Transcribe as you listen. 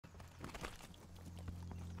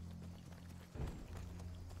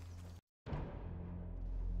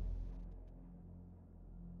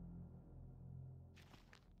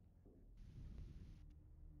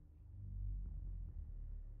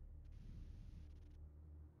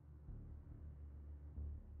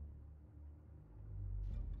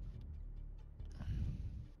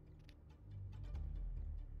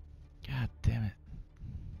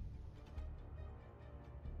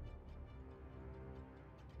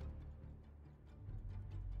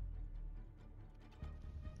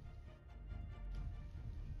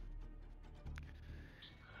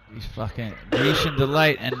He's fucking Grecian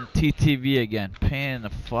Delight and TTV again. Pain in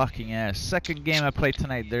the fucking ass. Second game I played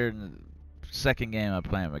tonight. They're in the second game I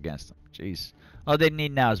play them against them. Jeez. All they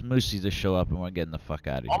need now is Moosey to show up and we're getting the fuck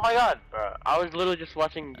out of here. Oh my god, bro. I was literally just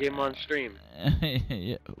watching Jamon's stream.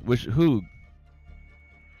 Yeah. Who?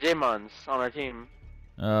 Jamon's on our team.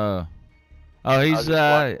 Oh, he's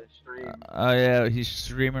oh yeah, he's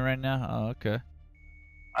streaming right now. Oh, okay.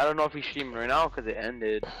 I don't know if he's streaming right now because it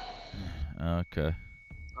ended. Okay.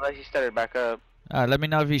 Unless he started back up. Let me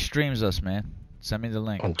know if he streams us, man. Send me the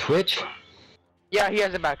link. On Twitch? Yeah, he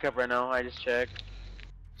has it back up right now. I just checked.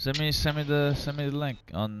 Send me the link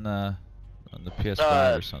on the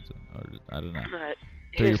PS5 or something. Or I don't know.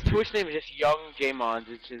 His Twitch name is just Young Jamon.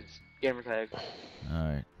 It's his gamer tag.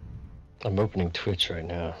 Alright. I'm opening Twitch right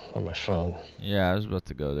now on my phone. Yeah, I was about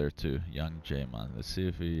to go there too. Young Jamon. Let's see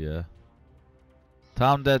if he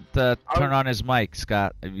tell him that turn on his mic,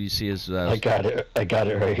 Scott. If you see his I got it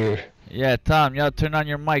right here. Yeah, Tom, yo, turn on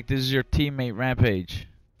your mic. This is your teammate Rampage.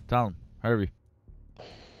 Tell him, hurry.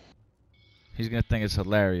 He's gonna think it's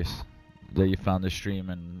hilarious that you found the stream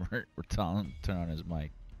and we're telling him to turn on his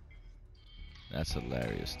mic. That's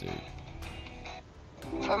hilarious, dude.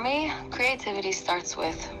 For me, creativity starts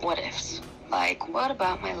with what ifs. Like, what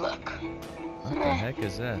about my look? What the heck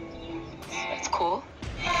is that? It's cool.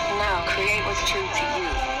 Now, create what's true to you.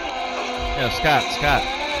 Yo, Scott.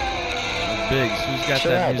 Biggs, who's got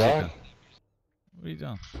Chill that out, music dog. on? What are you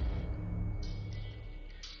doing?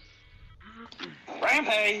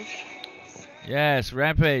 Rampage! Yes,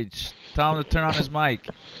 Rampage. Tell him to turn on his mic.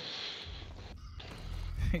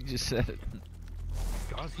 He just said it.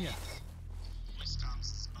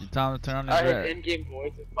 You tell him to turn on his His in-game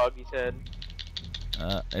voice is Buggy said.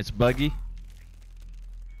 It's Buggy?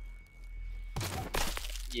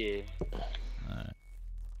 Yeah. Alright.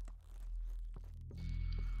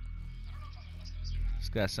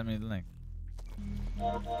 Scott, send me the link.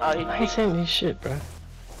 I ain't saying this shit, bro.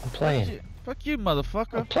 I'm playing. Fuck you,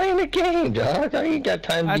 motherfucker. I'm playing the game, dog. I ain't got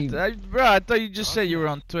time to be... Bro, I thought you just said you were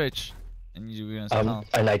on Twitch. And you were gonna tell.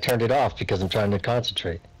 And I turned it off because I'm trying to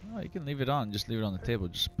concentrate. Oh, you can leave it on. Just leave it on the table.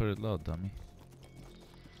 Just put it low, dummy.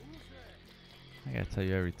 I gotta tell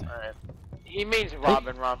you everything. Alright. He means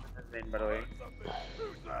Robin. Robin is his name, by the way.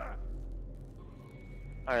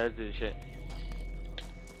 Alright, let's do this shit.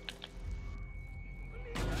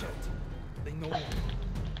 They know.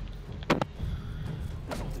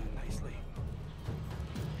 That'll do nicely.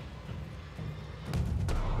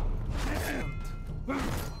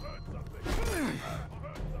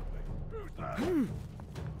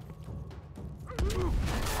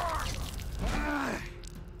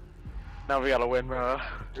 Now we gotta win, bro.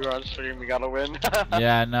 We're on stream, we gotta win.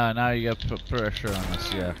 Yeah, no, now you gotta put pressure on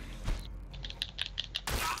us, yeah.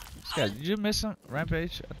 Scott, did you miss him?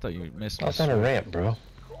 Rampage? I thought you missed him. I was on a ramp, bro.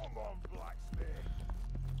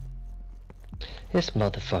 This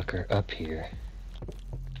motherfucker up here.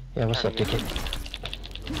 Yeah, what's up, Dickie?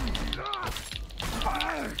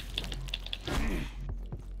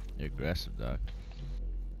 You're aggressive, dog.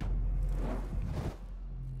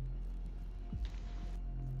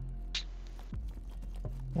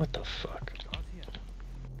 What the fuck?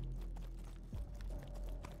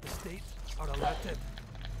 The states are elected.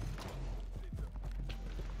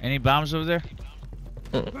 Any bombs over there?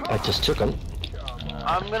 I just took him.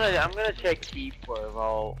 I'm gonna check keep for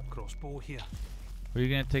all. Crossbow here. What are you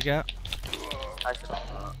gonna take out? I should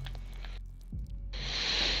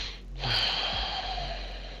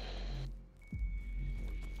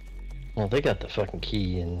Well, they got the fucking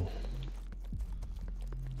key and...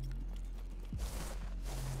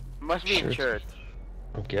 Must be in church.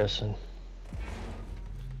 I'm guessing.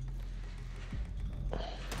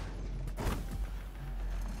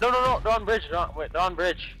 No, they're on bridge. They're on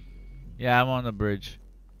bridge. Yeah, I'm on the bridge.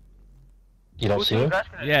 You don't see him?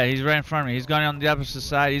 Yeah, he's right in front of me. He's going on the opposite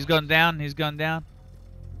side. He's going down. He's going down.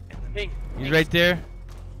 Pink. He's right there.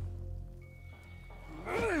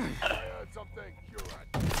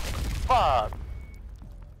 Fuck.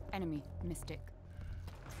 Enemy, Mystic.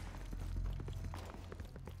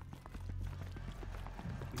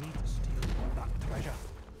 We need to steal that treasure.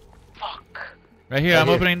 Fuck. Right here. I'm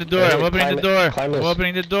opening the door. I'm opening the door. I'm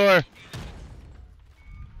opening the door.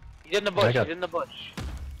 He's in the bush. He's in the bush.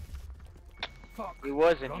 Fuck. He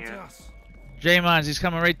was in Run to here. us. J-Mons, he's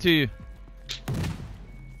coming right to you.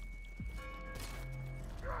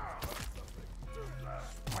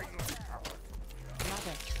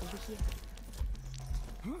 Mother, over here.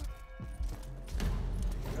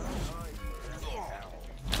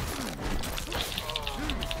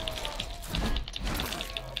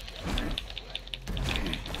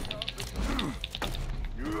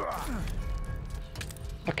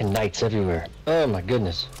 fucking knights everywhere. Oh my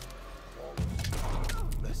goodness.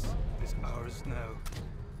 This is ours now.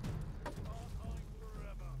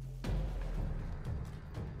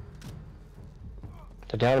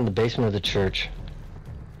 They're down in the basement of the church.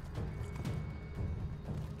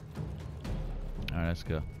 Alright, let's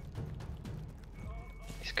go.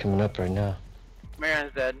 He's coming up right now.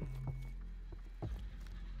 Marianne's dead.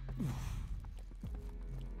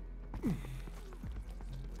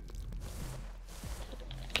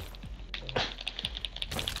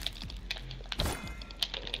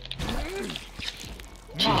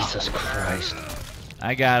 Jesus Christ.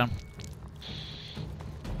 I got him.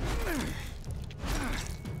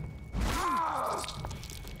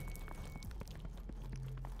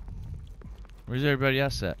 Where's everybody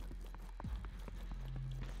else at?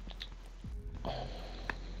 Where's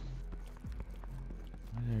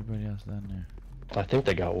everybody else down there? I think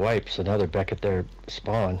they got wiped, so now they're back at their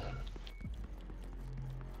spawn.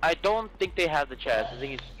 I don't think they have the chest. I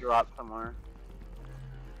think it's dropped somewhere.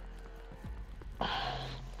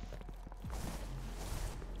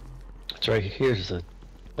 It's right here's the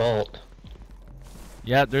vault.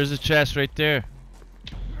 Yeah, there's a chest right there.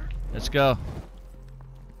 Let's go.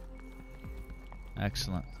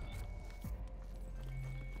 Excellent.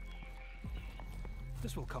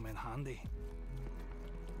 This will come in handy.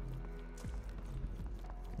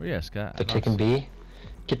 Where you at, Scott? They're taking B.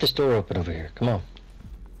 Get this door open over here. Come on.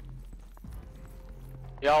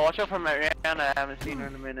 Y'all watch out for Marianne. I haven't seen her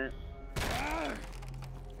in a minute.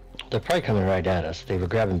 They're probably coming right at us. They were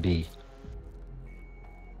grabbing B.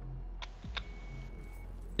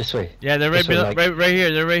 This way. Yeah, they're right, This way, below, Mike. right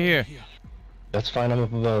here. They're right here. Here. That's fine. I'm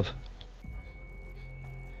up above.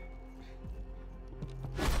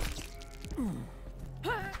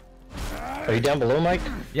 Are you down below, Mike?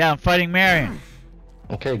 Yeah, I'm fighting Marion.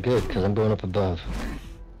 Okay, good, because I'm going up above.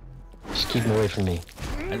 Just keep them away from me.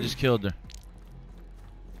 I just killed her.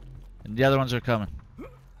 And the other ones are coming.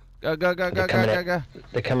 Go, go, go, go, They're go, coming go, at- go.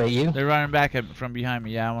 They come at you? They're running back from behind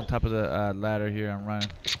me. Yeah, I'm on top of the ladder here. I'm running.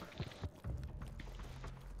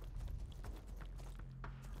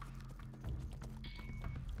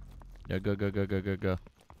 Yeah, go, go, go, go, go, go.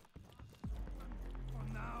 Oh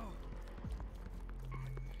no.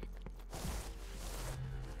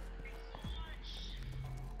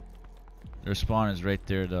 Their spawn is right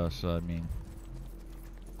there, though, so I mean.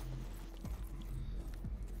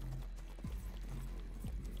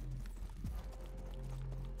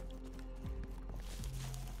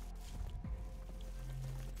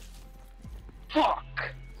 Fuck!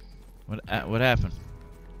 What happened?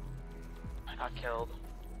 I got killed.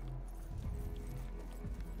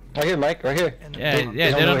 Right here, Mike. Right here. In the Yeah, front.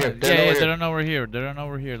 yeah, don't they know don't, here. They yeah, don't know yeah, here. they don't know we're here. They don't know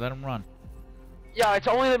we're here. Let them run. Yeah, it's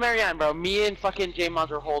only the Marianne, bro. Me and fucking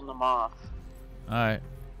J-Mons are holding them off. All right.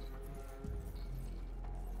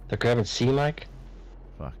 They're grabbing C, Mike.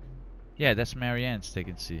 Fuck. Yeah, that's Marianne's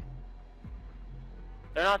taking C.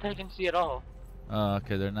 They're not taking C at all. Oh,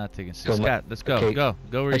 okay, they're not taking C. Go, Ma- Scott, let's go. okay. Go.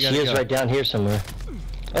 Go where you She gotta is go. right down here somewhere.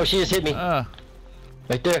 Oh, she just hit me. Right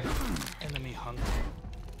there. Enemy hunt.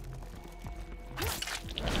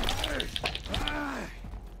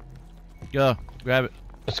 Go. Grab it.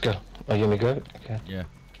 Let's go. Oh, you want me to grab it? Okay. Yeah.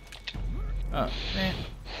 Oh, man.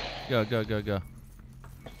 Go, go, go, go.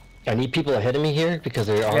 I need people ahead of me here because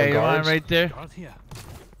there are Yeah, you want guards. it right there? Guard here.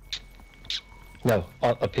 No,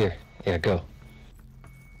 up here. Yeah, go.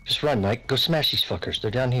 Just run, Mike. Go smash these fuckers.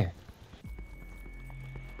 They're down here.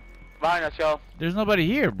 Behind us, yo. There's nobody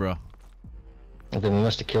here, bro. And then we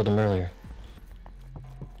must have killed them earlier.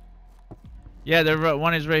 Yeah,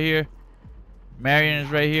 one is right here. Marion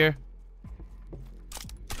is right here.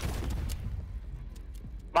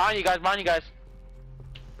 Behind you guys, behind you guys.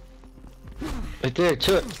 Right there,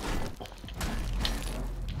 to it.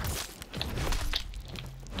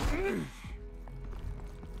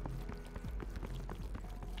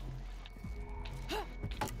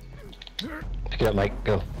 Pick it up, Mike.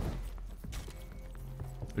 Go.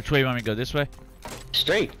 Which way you want me to go? This way?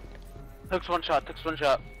 Straight. Took's one shot, Took's one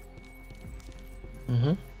shot.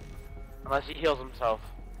 Mm-hmm. Unless he heals himself.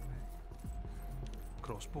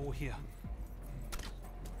 Crossbow here.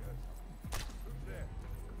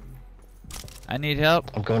 I need help.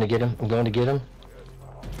 I'm going to get him. I'm going to get him.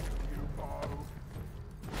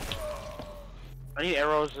 I need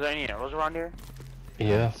arrows. Is there any arrows around here?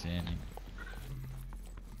 Yeah. See any.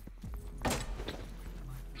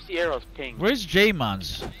 You see arrows ping. Where's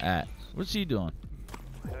J-Mons at? What's he doing?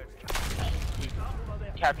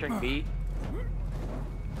 Capturing B.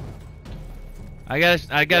 I got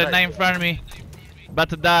a knight in front of me. About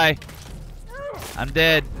to die. I'm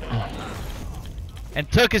dead. And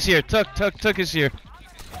Took is here. Took is here.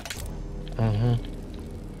 Mm-hmm.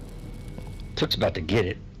 Took's about to get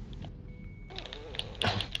it.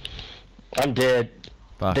 I'm dead.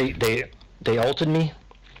 Fuck. They ulted me.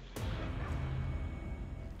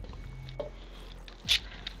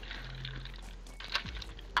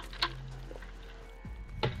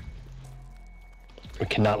 We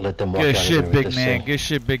cannot let them walk Good out shit, of there big with man. this, Good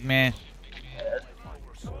shit, big man.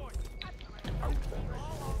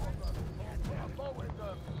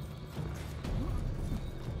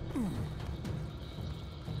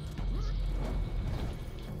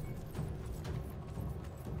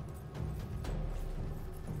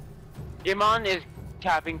 Jimon is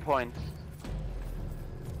capping points.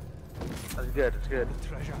 That's good, that's good.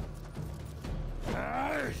 Treasure.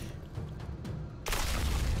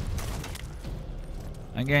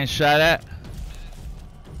 I'm getting shot at.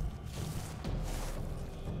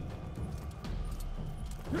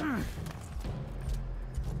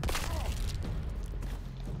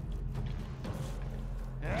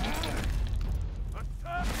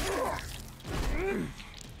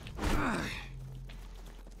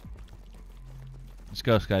 Let's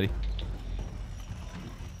go, Scotty.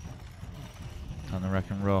 Time to wreck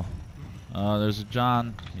and roll. Oh, there's a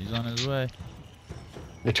John. He's on his way.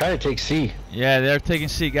 They're trying to take C. Yeah, they're taking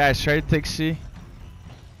C, guys. Try to take C.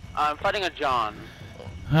 I'm fighting a John.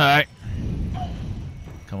 Alright.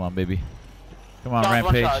 Come on, baby. Come on, John's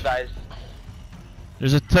one Rampage. shot, guys.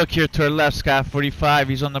 There's a Took here to our left, Scott. 45.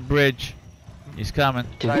 He's on the bridge. He's coming.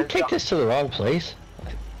 Did we Guys, take this to the wrong place?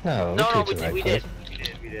 No, No, we took it to the right we place.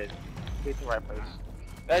 did. We did. We did the right place.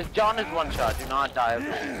 Guys, John is one shot. Do not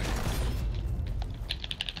die.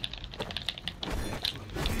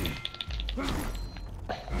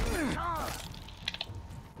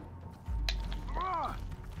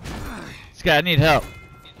 Scott, I need help.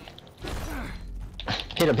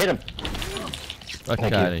 Hit him, hit him. Fuck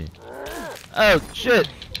Thank out you. of here. Oh, shit.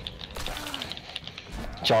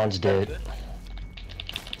 John's dead.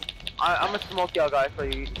 I'm a smoke y'all guy, so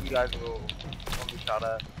you guys will be shot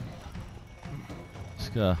at. Let's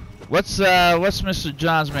go. What's Mr.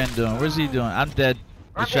 John's man doing? Where's he doing? I'm dead.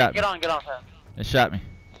 They Okay, shot me. get on, fam. They shot me.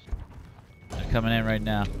 They're coming in right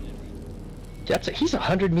now. He's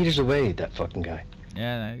 100 meters away, that fucking guy.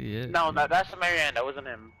 Yeah, he is. No, that's the Marianne. That wasn't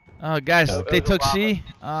him. Oh, guys, No, they it was took C?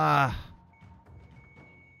 Ah.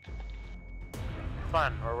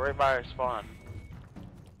 Fun. We're right by our spawn.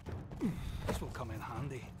 This will come in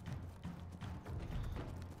handy.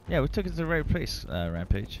 Yeah, we took it to the right place,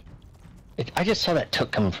 Rampage. I just saw that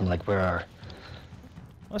Took coming from like where our...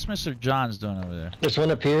 What's Mr. John's doing over there? There's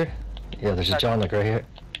one up here. Yeah, there's a John like right here.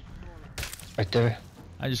 Right there.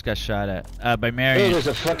 I just got shot at by Hey, Marion. there's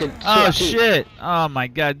a fucking... Oh shit, too. shit! Oh my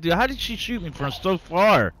god, dude, how did she shoot me from so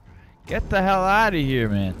far? Get the hell out of here,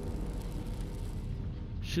 man.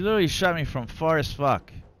 She literally shot me from far as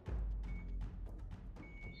fuck.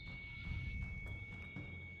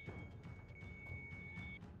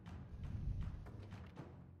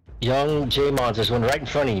 Young J-Mons, there's one right in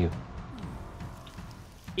front of you.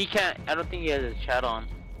 He can't. I don't think he has his chat on.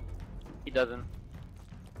 He doesn't.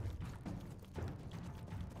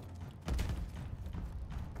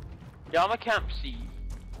 Yeah, I'm a camp C.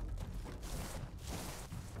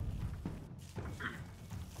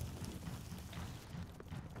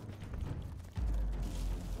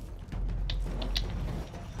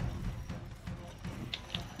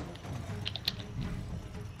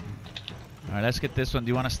 Alright, let's get this one. Do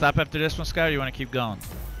you want to stop after this one, Scott, or you want to keep going?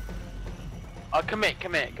 Commit.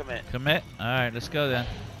 Commit? Alright, let's go then.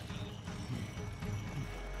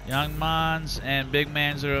 Young Mons and Big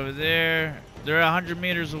Mans are over there. They're 100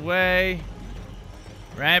 meters away.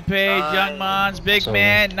 Rampage, Young Mons, Big So-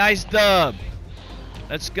 Man, nice dub.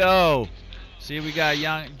 Let's go. See, we got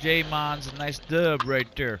Young J Mons, a nice dub right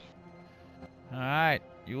there. Alright,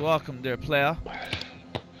 you're welcome there, player.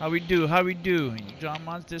 How we do? John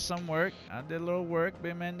Mons did some work. I did a little work.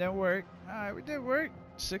 Big Man did work. Alright, we did work.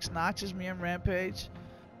 6 notches, me and Rampage.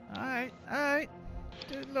 Alright.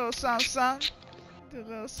 Did a little something. Let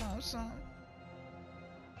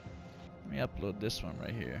me upload this one right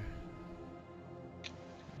here.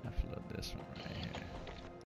 Upload this one right here.